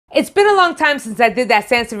It's been a long time since I did that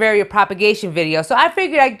Sansevieria Propagation video, so I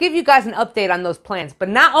figured I'd give you guys an update on those plants. But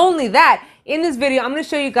not only that, in this video I'm going to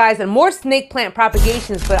show you guys more snake plant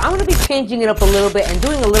propagations, but I'm going to be changing it up a little bit and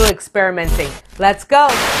doing a little experimenting. Let's go!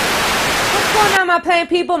 What's going on, my plant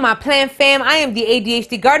people, my plant fam? I am the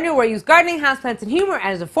ADHD gardener, where I use gardening, houseplants, and humor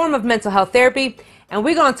as a form of mental health therapy, and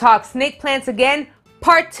we're going to talk snake plants again.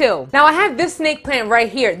 Part 2. Now I have this snake plant right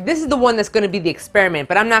here. This is the one that's going to be the experiment,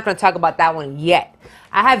 but I'm not going to talk about that one yet.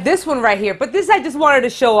 I have this one right here, but this I just wanted to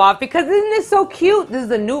show off because isn't this so cute? This is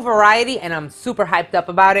a new variety and I'm super hyped up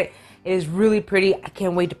about it. It is really pretty. I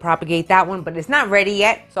can't wait to propagate that one, but it's not ready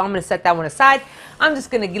yet, so I'm going to set that one aside. I'm just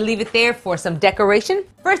going to leave it there for some decoration.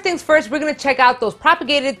 First things first, we're going to check out those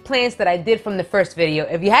propagated plants that I did from the first video.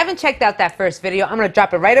 If you haven't checked out that first video, I'm going to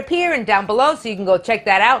drop it right up here and down below so you can go check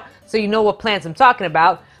that out so you know what plants I'm talking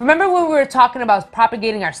about. Remember when we were talking about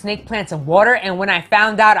propagating our snake plants in water, and when I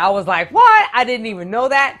found out, I was like, what? I didn't even know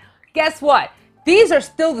that. Guess what? These are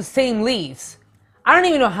still the same leaves. I don't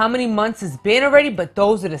even know how many months it's been already, but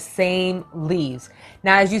those are the same leaves.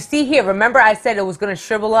 Now, as you see here, remember I said it was going to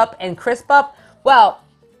shrivel up and crisp up? Well,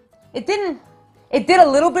 it didn't. It did a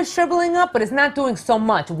little bit shriveling up, but it's not doing so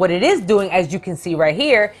much. What it is doing, as you can see right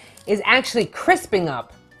here, is actually crisping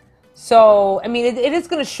up. So, I mean, it is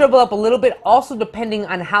going to shrivel up a little bit, also depending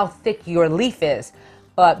on how thick your leaf is.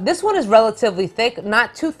 But this one is relatively thick,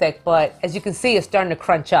 not too thick, but as you can see, it's starting to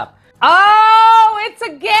crunch up. Oh, it's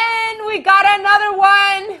again! We got another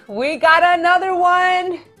one! We got another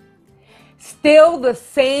one! Still the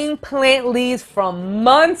same plant leaves from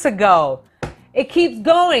months ago. It keeps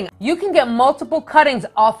going. You can get multiple cuttings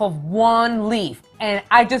off of one leaf. And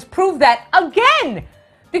I just proved that again!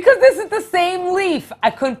 Because this is the same leaf. I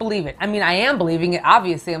couldn't believe it. I mean, I am believing it.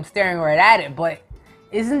 Obviously, I'm staring right at it, but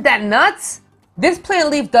isn't that nuts? This plant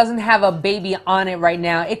leaf doesn't have a baby on it right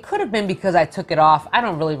now. It could have been because I took it off. I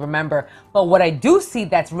don't really remember. But what I do see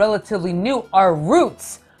that's relatively new are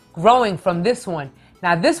roots growing from this one.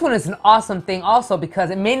 Now, this one is an awesome thing also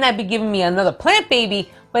because it may not be giving me another plant baby,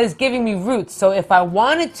 but it's giving me roots. So if I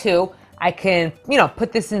wanted to, I can,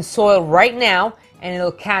 put this in soil right now and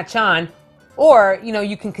it'll catch on. Or,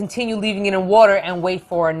 you can continue leaving it in water and wait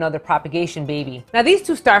for another propagation baby. Now, these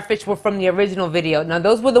two starfish were from the original video. Now,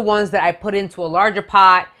 those were the ones that I put into a larger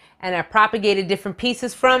pot and I propagated different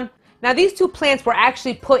pieces from. Now, these two plants were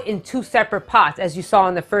actually put in two separate pots, as you saw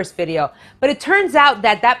in the first video. But it turns out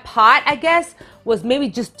that that pot, I guess, was maybe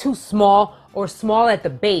just too small or small at the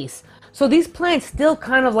base. So these plants still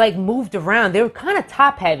kind of like moved around. They were kind of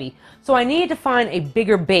top heavy. So I needed to find a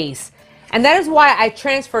bigger base. And that is why I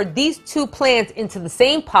transferred these two plants into the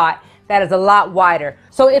same pot that is a lot wider.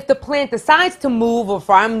 So if the plant decides to move, or if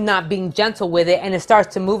I'm not being gentle with it and it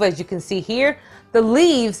starts to move, as you can see here, the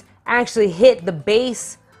leaves actually hit the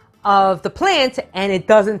base of the plant and it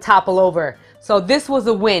doesn't topple over. So this was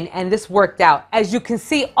a win and this worked out. As you can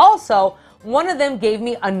see also, one of them gave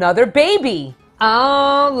me another baby.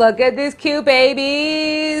 Oh, look at these cute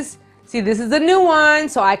babies. See, this is a new one,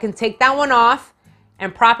 so I can take that one off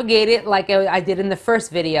and propagate it like I did in the first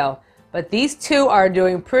video. But these two are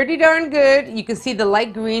doing pretty darn good. You can see the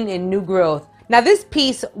light green and new growth. Now, this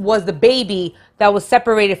piece was the baby that was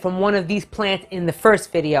separated from one of these plants in the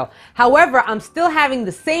first video. However, I'm still having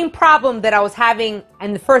the same problem that I was having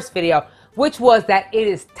in the first video, which was that it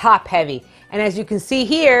is top heavy. And as you can see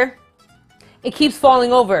here, it keeps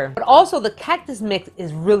falling over. But also the cactus mix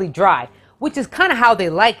is really dry, which is kind of how they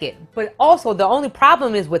like it. But also the only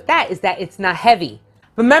problem is with that is that it's not heavy.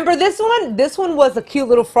 Remember this one? This one was a cute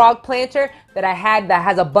little frog planter that I had that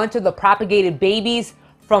has a bunch of the propagated babies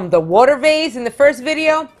from the water vase in the first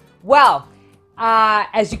video. Well,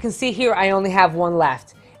 as you can see here, I only have one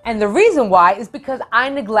left. And the reason why is because I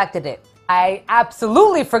neglected it. I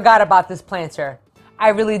absolutely forgot about this planter. I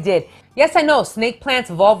really did. Yes, I know snake plants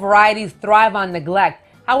of all varieties thrive on neglect.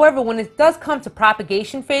 However, when it does come to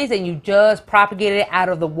propagation phase and you just propagate it out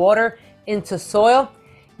of the water into soil,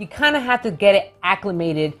 you kind of have to get it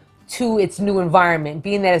acclimated to its new environment,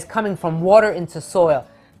 being that it's coming from water into soil.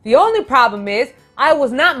 The only problem is I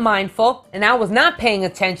was not mindful and I was not paying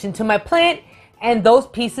attention to my plant, and those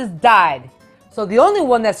pieces died. So the only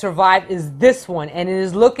one that survived is this one, and it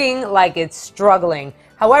is looking like it's struggling.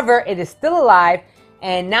 However, it is still alive,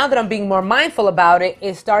 and now that I'm being more mindful about it,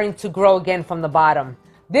 it's starting to grow again from the bottom.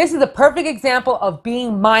 This is a perfect example of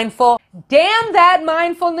being mindful. Damn that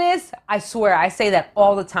mindfulness. I swear, I say that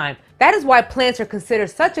all the time. That is why plants are considered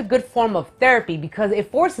such a good form of therapy, because it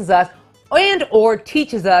forces us and or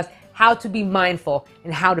teaches us how to be mindful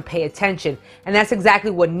and how to pay attention. And that's exactly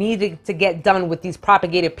what needed to get done with these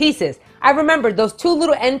propagated pieces. I remember those two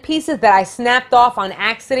little end pieces that I snapped off on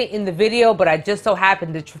accident in the video, but I just so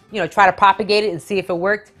happened to try to propagate it and see if it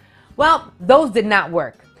worked. Well, those did not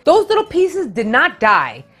work. Those little pieces did not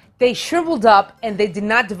die. They shriveled up and they did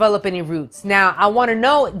not develop any roots. Now, I want to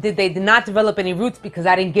know, did they not develop any roots because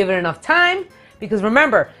I didn't give it enough time? Because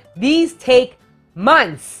remember, these take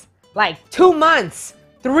months, like 2 months,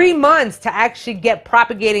 3 months to actually get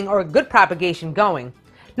propagating or good propagation going.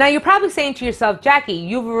 Now, you're probably saying to yourself, Jackie,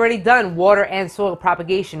 you've already done water and soil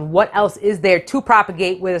propagation. What else is there to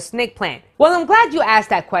propagate with a snake plant? Well, I'm glad you asked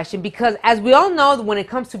that question because as we all know, when it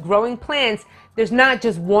comes to growing plants, there's not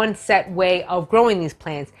just one set way of growing these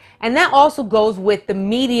plants. And that also goes with the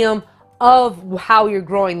medium of how you're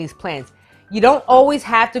growing these plants. You don't always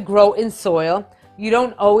have to grow in soil. You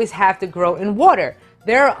don't always have to grow in water.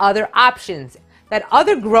 There are other options. That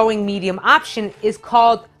other growing medium option is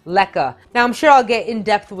called Leca. Now, I'm sure I'll get in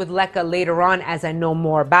depth with Leca later on as I know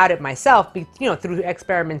more about it myself, through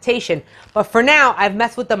experimentation. But for now, I've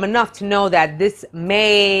messed with them enough to know that this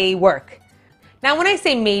may work. Now, when I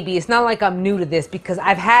say maybe, it's not like I'm new to this because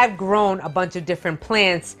I've grown a bunch of different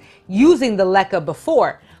plants using the Leca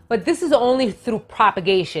before, but this is only through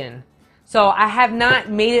propagation. So I have not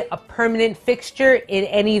made it a permanent fixture in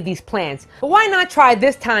any of these plants. But why not try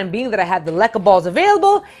this time, being that I have the Leca balls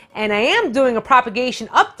available and I am doing a propagation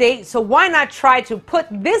update, so why not try to put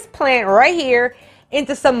this plant right here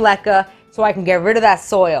into some Leca so I can get rid of that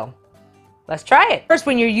soil. Let's try it. First,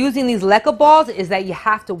 when you're using these Leca balls is that you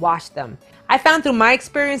have to wash them. I found through my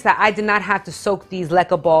experience that I did not have to soak these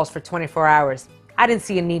Leca balls for 24 hours. I didn't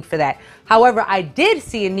see a need for that. However, I did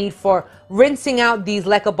see a need for rinsing out these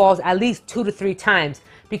Leca balls at least 2 to 3 times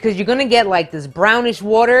because you're gonna get like this brownish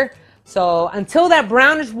water. So until that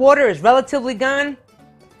brownish water is relatively gone,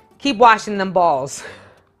 keep washing them balls.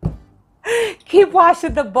 Keep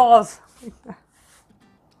washing the balls.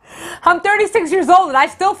 I'm 36 years old and I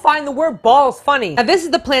still find the word balls funny. Now this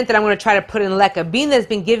is the plant that I'm going to try to put in Leca, being that it's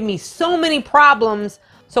been giving me so many problems.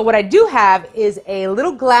 So what I do have is a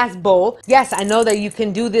little glass bowl. Yes, I know that you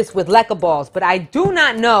can do this with Leca balls, but I do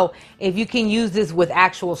not know if you can use this with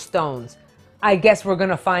actual stones. I guess we're going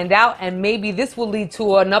to find out, and maybe this will lead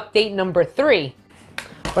to an update number 3.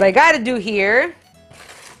 What I got to do here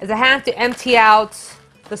is I have to empty out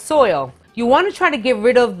the soil. You want to try to get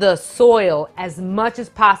rid of the soil as much as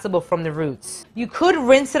possible from the roots. You could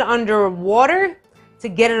rinse it under water to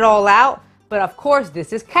get it all out, but of course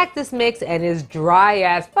this is cactus mix and is dry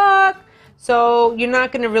as fuck, so you're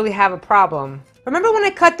not going to really have a problem. Remember when I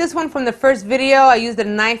cut this one from the first video, I used a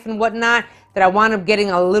knife and whatnot, that I wound up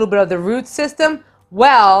getting a little bit of the root system?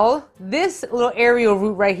 Well, this little aerial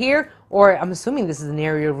root right here, or I'm assuming this is an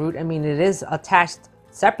aerial root, I mean it is attached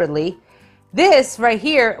separately. This right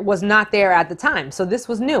here was not there at the time, so this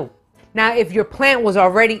was new. Now, if your plant was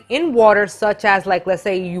already in water, such as like, let's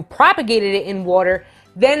say you propagated it in water,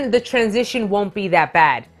 then the transition won't be that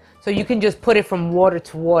bad. So you can just put it from water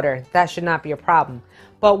to water. That should not be a problem.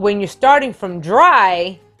 But when you're starting from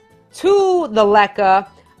dry to the Leca,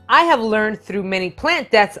 I have learned through many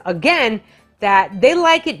plant deaths, again, that they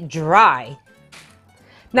like it dry.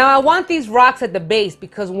 Now, I want these rocks at the base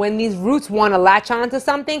because when these roots want to latch onto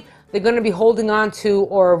something, they're going to be holding on to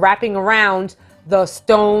or wrapping around the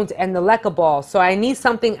stones and the Leca balls. So I need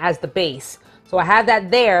something as the base. So I have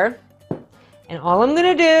that there. And all I'm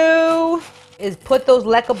going to do is put those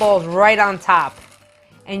Leca balls right on top.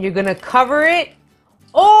 And you're going to cover it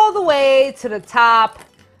all the way to the top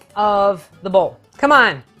of the bowl. Come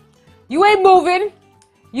on. You ain't moving.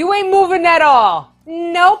 You ain't moving at all.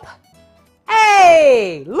 Nope.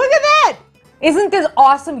 Hey, look at that. Isn't this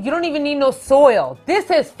awesome? You don't even need no soil.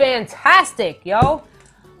 This is fantastic, yo.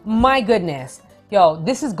 My goodness. Yo,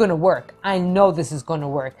 this is gonna work. I know this is gonna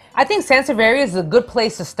work. I think Sansevieria is a good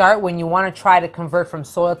place to start when you wanna try to convert from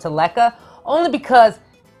soil to Leca, only because,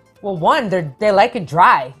 well, one, they like it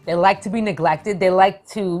dry. They like to be neglected. They like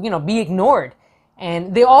to, be ignored.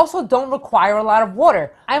 And they also don't require a lot of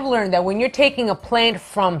water. I've learned that when you're taking a plant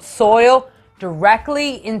from soil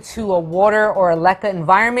directly into a water or a Leca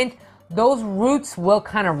environment, those roots will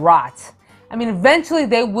kind of rot. I mean, eventually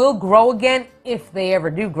they will grow again, if they ever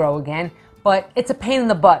do grow again, but it's a pain in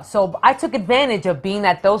the butt. So I took advantage of being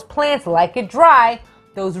that those plants like it dry,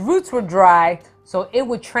 those roots were dry, so it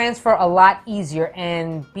would transfer a lot easier.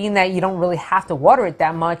 And being that you don't really have to water it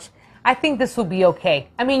that much, I think this will be okay.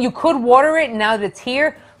 I mean, you could water it now that it's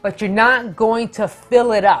here, but you're not going to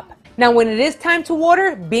fill it up. Now, when it is time to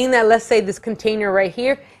water, being that, let's say this container right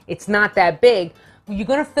here, it's not that big, you're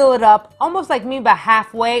going to fill it up almost like me about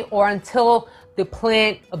halfway or until the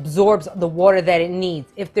plant absorbs the water that it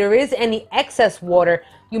needs. If there is any excess water,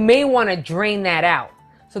 you may want to drain that out.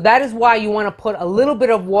 So that is why you want to put a little bit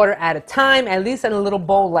of water at a time, at least in a little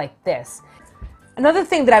bowl like this. Another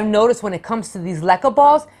thing that I've noticed when it comes to these leca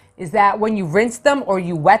balls is that when you rinse them or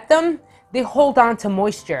you wet them, they hold on to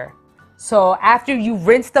moisture. So after you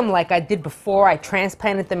rinse them like I did before I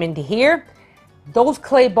transplanted them into here, those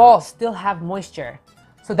clay balls still have moisture.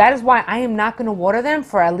 So that is why I am not going to water them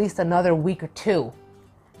for at least another week or two.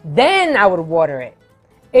 Then I would water it.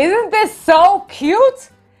 Isn't this so cute?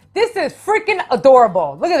 This is freaking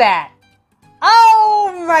adorable. Look at that.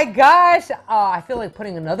 Oh my gosh. Oh, I feel like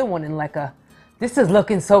putting another one in Leca. This is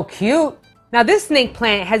looking so cute. Now this snake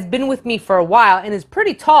plant has been with me for a while and is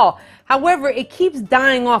pretty tall. However, it keeps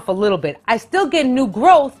dying off a little bit. I still get new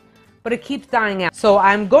growth, but it keeps dying out. So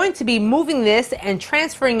I'm going to be moving this and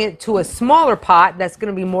transferring it to a smaller pot that's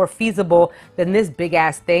going to be more feasible than this big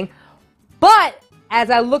ass thing. But as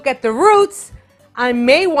I look at the roots, I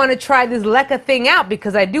may want to try this Leca thing out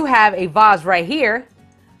because I do have a vase right here.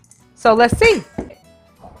 So let's see.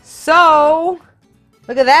 So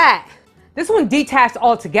look at that. This one detached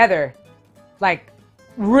altogether. Like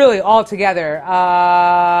really all together.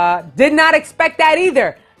 Did not expect that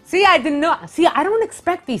either. See, I did not. See, I don't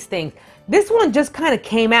expect these things. This one just kind of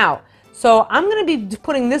came out. So I'm going to be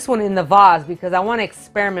putting this one in the vase because I want to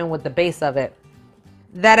experiment with the base of it.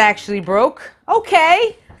 That actually broke.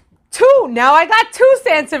 Okay. Two. Now I got two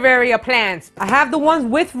Sansevieria plants. I have the ones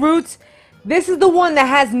with roots. This is the one that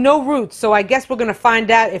has no roots. So I guess we're going to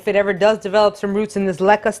find out if it ever does develop some roots in this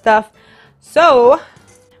Leca stuff. So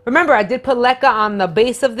remember, I did put Leca on the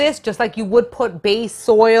base of this, just like you would put base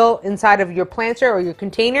soil inside of your planter or your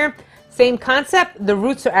container. Same concept. The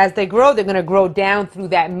roots, as they grow, they're going to grow down through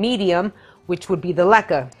that medium, which would be the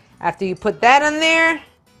Leca. After you put that on there,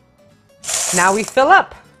 now we fill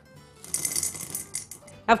up.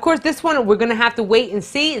 Now, of course, this one, we're going to have to wait and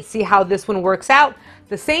see how this one works out.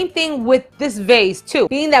 The same thing with this vase, too.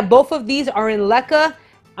 Being that both of these are in Leca,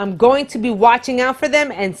 I'm going to be watching out for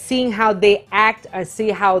them and seeing how they act or see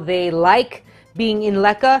how they like being in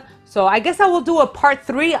Leca. So I guess I will do a part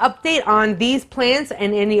 3 update on these plants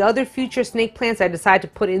and any other future snake plants I decide to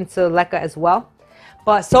put into Leca as well.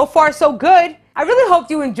 But so far so good. I really hope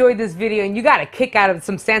you enjoyed this video and you got a kick out of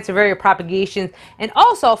some Sansevieria propagations and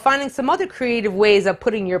also finding some other creative ways of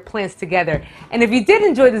putting your plants together. And if you did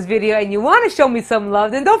enjoy this video and you want to show me some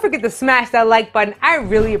love, then don't forget to smash that like button. I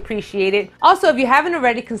really appreciate it. Also, if you haven't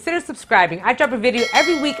already, consider subscribing. I drop a video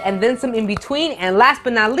every week and then some in between. And last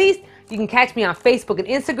but not least, you can catch me on Facebook and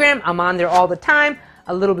Instagram. I'm on there all the time.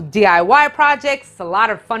 A little DIY projects, a lot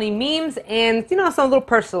of funny memes, and some little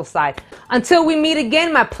personal side. Until we meet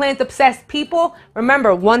again, my plant obsessed people,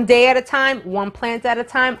 remember, one day at a time, one plant at a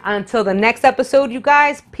time. Until the next episode, you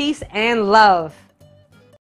guys, peace and love.